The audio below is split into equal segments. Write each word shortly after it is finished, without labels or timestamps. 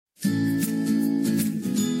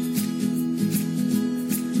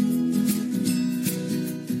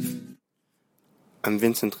I'm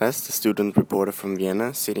Vinzent Rest, a student reporter from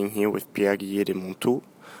Vienna, sitting here with Pierre Guillet De Monthoux.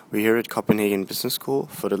 We're here at Copenhagen Business School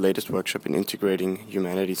for the latest workshop in integrating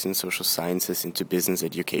humanities and social sciences into business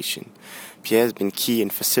education. Pierre has been key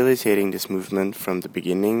in facilitating this movement from the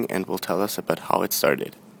beginning and will tell us about how it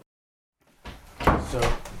started. So,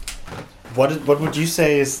 what would you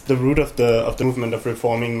say is the root of the movement of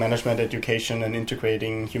reforming management education and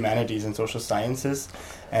integrating humanities and social sciences,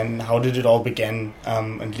 and how did it all begin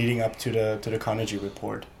and leading up to the Carnegie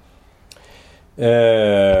Report?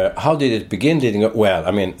 How did it begin leading up? Well,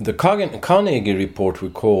 I mean, the Carnegie Report we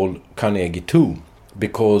call Carnegie 2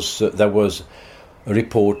 because there was a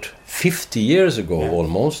report 50 years ago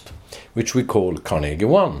almost, which we call Carnegie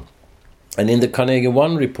 1. And in the Carnegie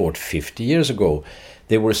 1 report 50 years ago,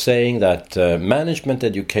 they were saying that management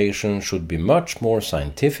education should be much more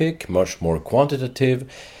scientific, much more quantitative,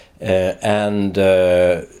 and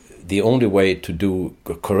the only way to do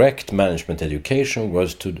correct management education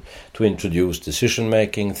was to introduce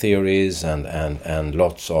decision-making theories and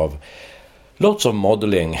lots of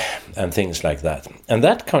modeling and things like that. And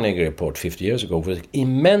that Carnegie Report 50 years ago was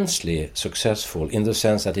immensely successful in the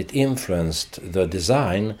sense that it influenced the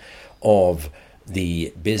design of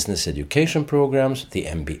the business education programs, the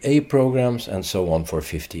MBA programs, and so on for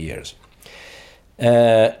 50 years.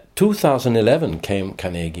 2011 came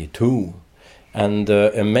Carnegie 2, and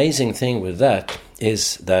the amazing thing with that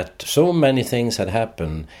is that so many things had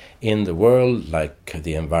happened in the world, like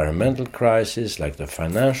the environmental crisis, like the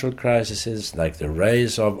financial crises, like the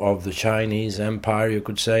rise of the Chinese empire, you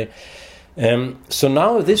could say. So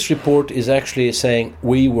now this report is actually saying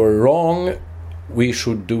we were wrong, we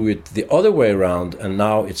should do it the other way around, and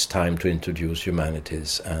now it's time to introduce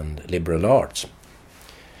humanities and liberal arts.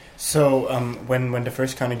 So when the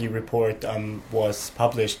first Carnegie Report was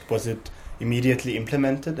published, was it immediately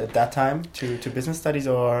implemented at that time to business studies,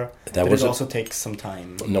 or did it also take some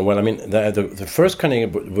time? No, well, I mean, the first Carnegie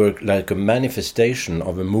were like a manifestation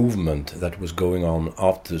of a movement that was going on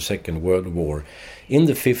after the Second World War in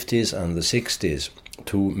the 50s and the 60s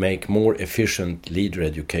to make more efficient leader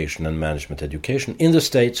education and management education in the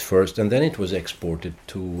States first, and then it was exported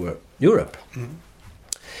to Europe. Mm-hmm.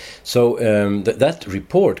 So that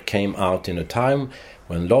report came out in a time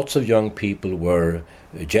when lots of young people were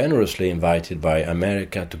generously invited by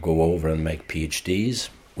America to go over and make PhDs,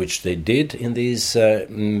 which they did in these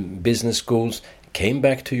business schools, came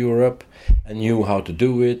back to Europe and knew how to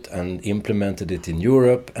do it and implemented it in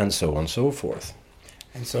Europe, and so on and so forth.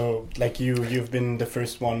 And so, like you've been the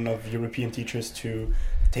first one of European teachers to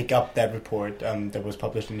take up that report that was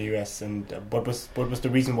published in the US. And what was the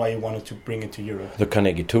reason why you wanted to bring it to Europe? The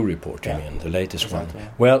Carnegie 2 report, you mean, the latest one. Yeah.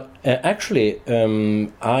 Well, actually,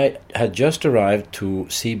 I had just arrived to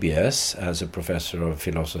CBS as a professor of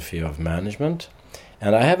philosophy of management,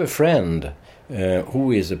 and I have a friend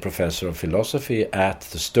who is a professor of philosophy at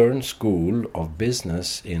the Stern School of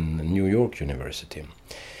Business in New York University.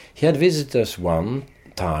 He had visited us one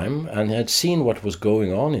time and had seen what was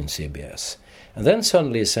going on in CBS. And then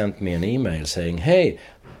suddenly sent me an email saying, hey,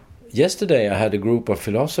 yesterday I had a group of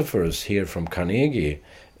philosophers here from Carnegie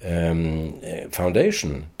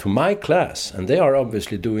Foundation to my class, and they are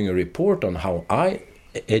obviously doing a report on how I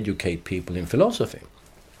educate people in philosophy.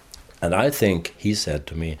 And I think, he said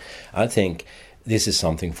to me, I think this is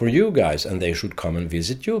something for you guys, and they should come and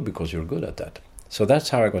visit you because you're good at that. So that's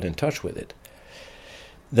how I got in touch with it.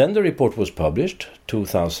 Then the report was published,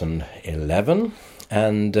 2011,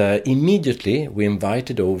 and immediately we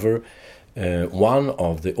invited over one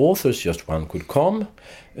of the authors, just one could come,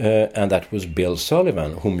 and that was Bill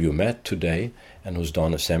Sullivan, whom you met today and who's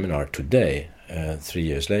done a seminar today, 3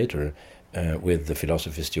 years later, with the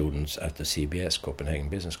philosophy students at the CBS, Copenhagen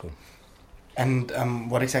Business School. And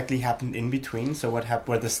what exactly happened in between? So what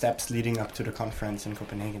were the steps leading up to the conference in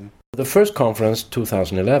Copenhagen? The first conference,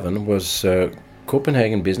 2011, was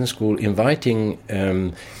Copenhagen Business School inviting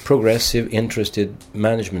progressive, interested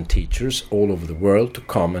management teachers all over the world to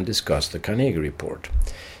come and discuss the Carnegie Report.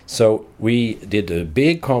 So we did a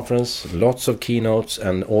big conference, lots of keynotes,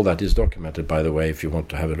 and all that is documented, by the way, if you want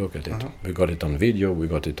to have a look at it. We got it on video, we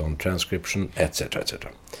got it on transcription, etc.,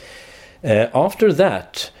 etc. After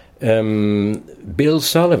that, Bill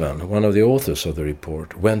Sullivan, one of the authors of the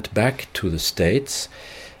report, went back to the States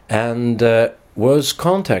and was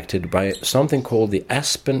contacted by something called the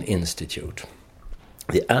Aspen Institute.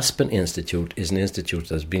 The Aspen Institute is an institute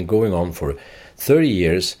that's been going on for 30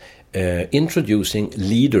 years, introducing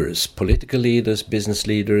leaders, political leaders, business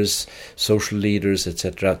leaders, social leaders,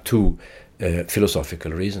 etc., to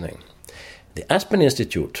philosophical reasoning. The Aspen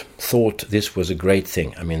Institute thought this was a great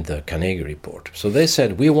thing, the Carnegie Report. So they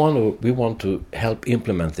said, we want to help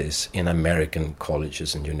implement this in American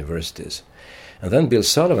colleges and universities. And then Bill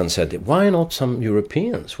Sullivan said, why not some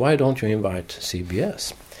Europeans? Why don't you invite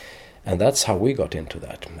CBS? And that's how we got into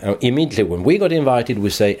that. Immediately when we got invited, we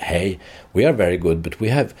say, hey, we are very good, but we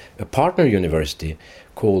have a partner university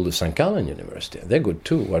called the St. Gallen University. They're good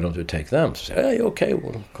too. Why don't you take them? So, hey, okay,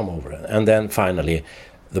 we'll come over. And then finally,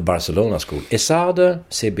 the Barcelona School. ESADE,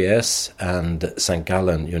 CBS, and St.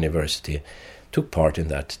 Gallen University took part in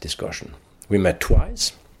that discussion. We met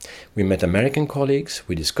twice. We met American colleagues.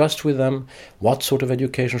 We discussed with them what sort of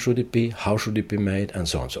education should it be, how should it be made, and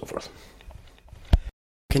so on and so forth.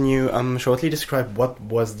 Can you shortly describe what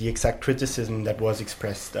was the exact criticism that was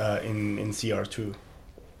expressed in CR2?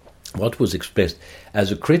 What was expressed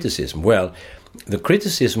as a criticism? Well, the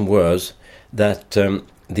criticism was that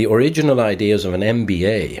the original ideas of an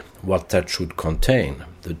MBA, what that should contain,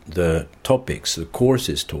 the topics, the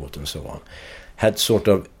courses taught and so on, had sort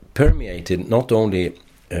of permeated not only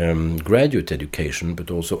graduate education but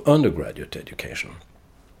also undergraduate education.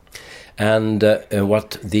 And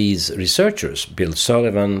what these researchers, Bill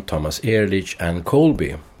Sullivan, Thomas Ehrlich, and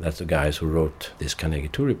Colby, that's the guys who wrote this Carnegie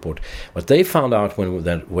II report, what they found out when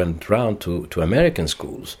they went round to American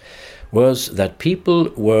schools was that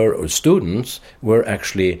students were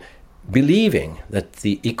actually believing that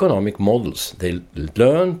the economic models they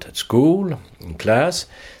learned at school, in class,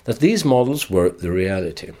 that these models were the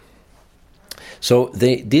reality. So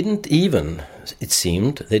they didn't even, it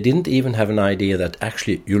seemed, have an idea that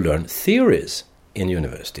actually you learn theories in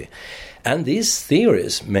university. And these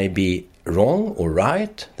theories may be wrong or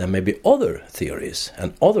right. There may be other theories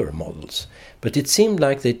and other models. But it seemed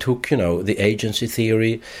like they took, the agency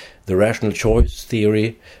theory, the rational choice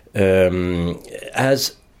theory,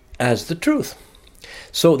 as the truth.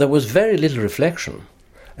 So there was very little reflection.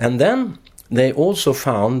 And then they also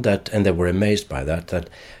found that, and they were amazed by that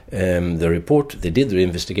the report, they did the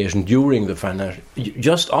investigation during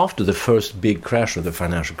just after the first big crash of the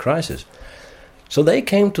financial crisis. So they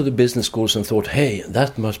came to the business schools and thought, hey,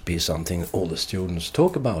 that must be something all the students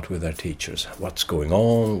talk about with their teachers. What's going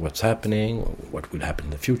on, what's happening, what will happen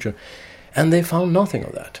in the future. And they found nothing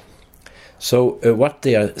of that. So what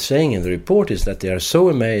they are saying in the report is that they are so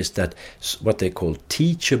amazed that what they call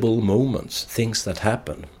teachable moments, things that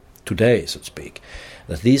happen today, so to speak,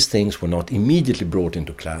 that these things were not immediately brought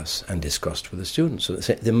into class and discussed with the students. So they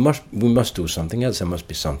say we must do something else, there must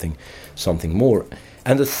be something more.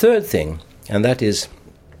 And the third thing, and that is,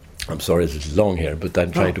 I'm sorry it's long here, but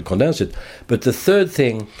I'm trying to condense it, but the third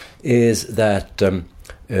thing is that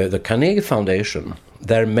the Carnegie Foundation,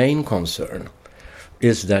 their main concern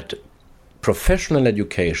is that professional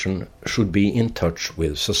education should be in touch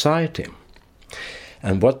with society.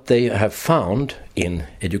 And what they have found in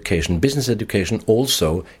education, business education,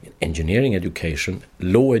 also in engineering education,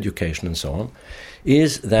 law education and so on,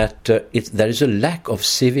 is that there is a lack of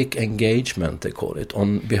civic engagement, they call it,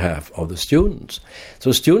 on behalf of the students.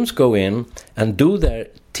 So students go in and do their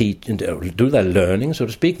learning, so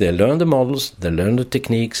to speak. They learn the models, they learn the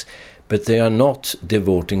techniques, but they are not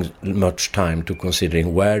devoting much time to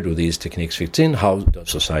considering where do these techniques fit in, how does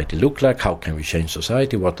society look like, how can we change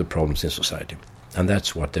society, what are the problems in society. And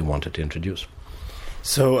that's what they wanted to introduce.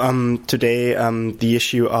 So today the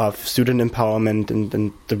issue of student empowerment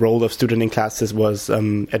and the role of student in classes was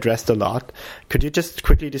addressed a lot. Could you just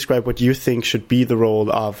quickly describe what you think should be the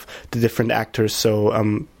role of the different actors,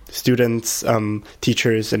 so students,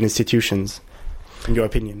 teachers and institutions, in your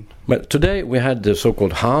opinion? Well, today we had the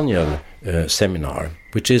so-called Haniel seminar,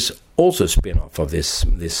 which is also a spin-off of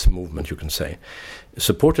this movement, you can say,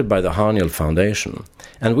 supported by the Haniel Foundation.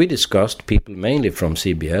 And we discussed, people mainly from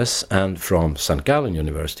CBS and from St. Gallen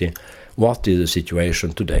University, what is the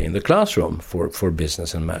situation today in the classroom for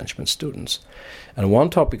business and management students. And one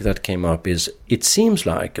topic that came up is, it seems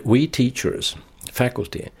like we teachers,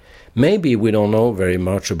 faculty, maybe we don't know very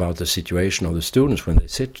much about the situation of the students when they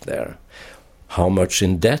sit there, how much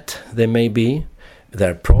in debt they may be,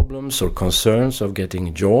 their problems or concerns of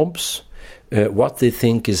getting jobs, what they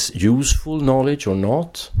think is useful knowledge or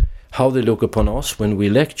not, how they look upon us when we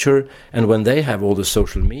lecture, and when they have all the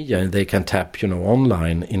social media and they can tap,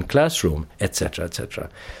 online in classroom, etc., etc.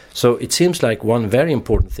 So it seems like one very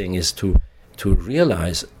important thing is to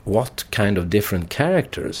realize what kind of different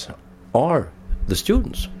characters are the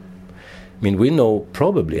students. I mean, we know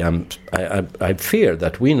probably, I fear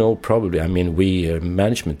that we know probably, we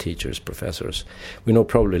management teachers, professors, we know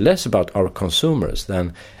probably less about our consumers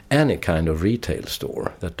than any kind of retail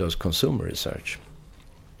store that does consumer research.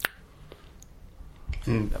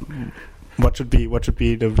 What should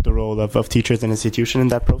be the role of teachers and institutions in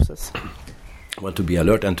that process? Well, to be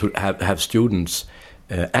alert and to have students,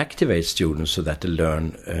 activate students so that they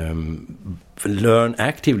learn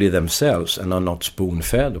actively themselves and are not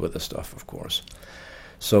spoon-fed with the stuff, of course.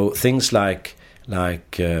 So things like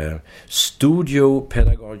studio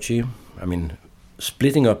pedagogy, I mean,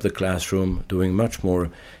 splitting up the classroom, doing much more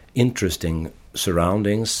interesting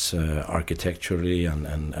surroundings, architecturally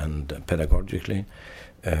and pedagogically,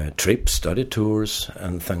 trips, study tours,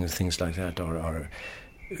 and things like that are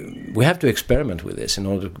we have to experiment with this in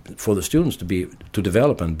order for the students to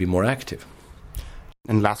develop and be more active.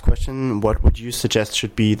 And last question, what would you suggest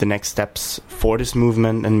should be the next steps for this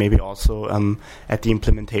movement, and maybe also at the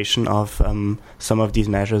implementation of some of these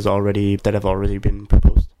measures that have already been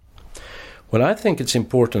proposed? Well, I think it's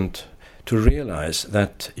important to realize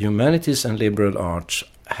that humanities and liberal arts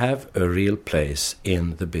have a real place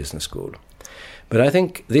in the business school. But I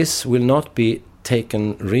think this will not be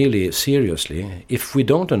taken really seriously if we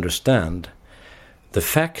don't understand the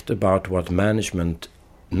fact about what management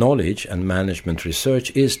knowledge and management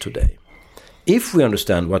research is today. If we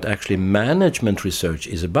understand what actually management research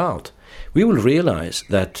is about, we will realize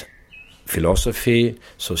that philosophy,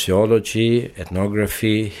 sociology,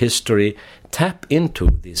 ethnography, history tap into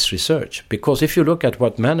this research. Because if you look at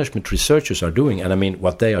what management researchers are doing, and I mean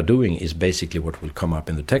what they are doing is basically what will come up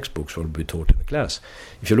in the textbooks or will be taught in the class.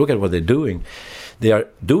 If you look at what they are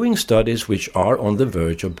doing studies which are on the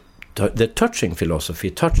verge of they're touching philosophy,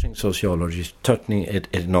 touching sociology, touching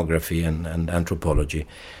ethnography and anthropology.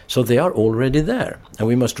 So they are already there. And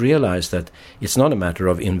we must realize that it's not a matter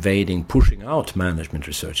of pushing out management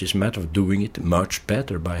research. It's a matter of doing it much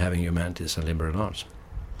better by having humanities and liberal arts.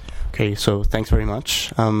 Okay, so thanks very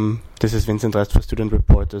much. This is Vinzent Rest for Student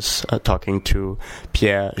Reporters talking to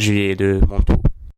Pierre Guillet De Monthoux.